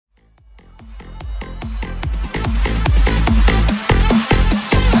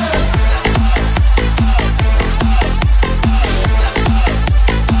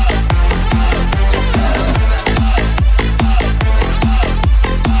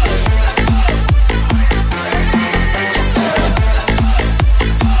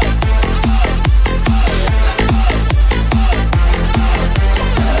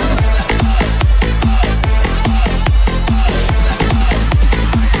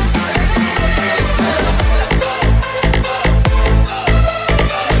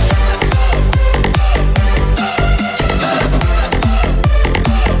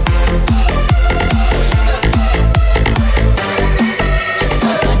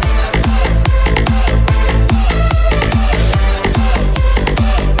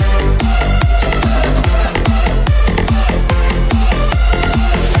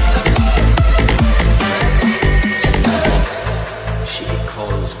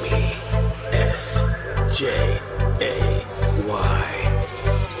me. Sjay.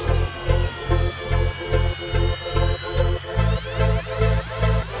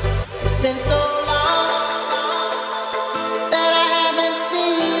 It's been so long that I haven't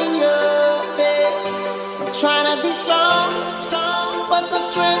seen your face. Trying to be strong, but the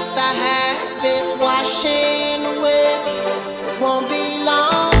strength I have is washing away. Won't be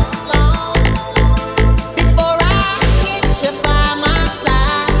long before I get you by my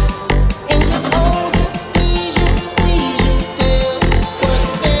side and just hold you, tease you, squeeze you till what's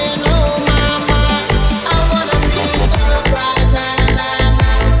been on my mind. I wanna make love right now.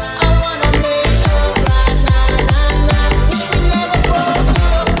 I wanna make love right now. Wish we never broke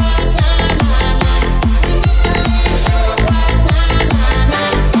up right now. We need to make love right now.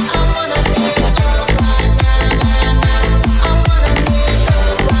 I wanna make love right now. I wanna make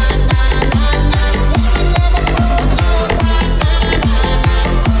love right now. Wish we never broke up right now.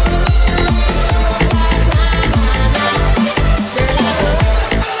 We need to make love right now.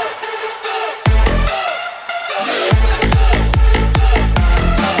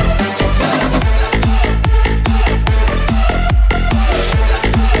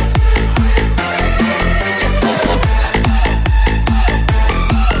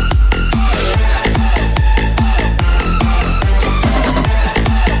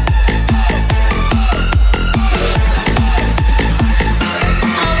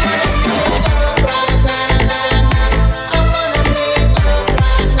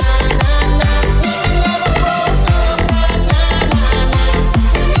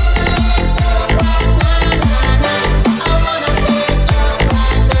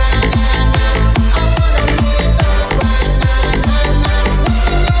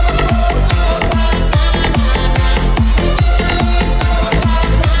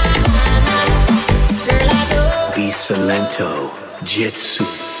 Girl, I Silento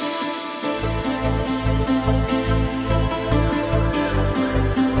Jitsu.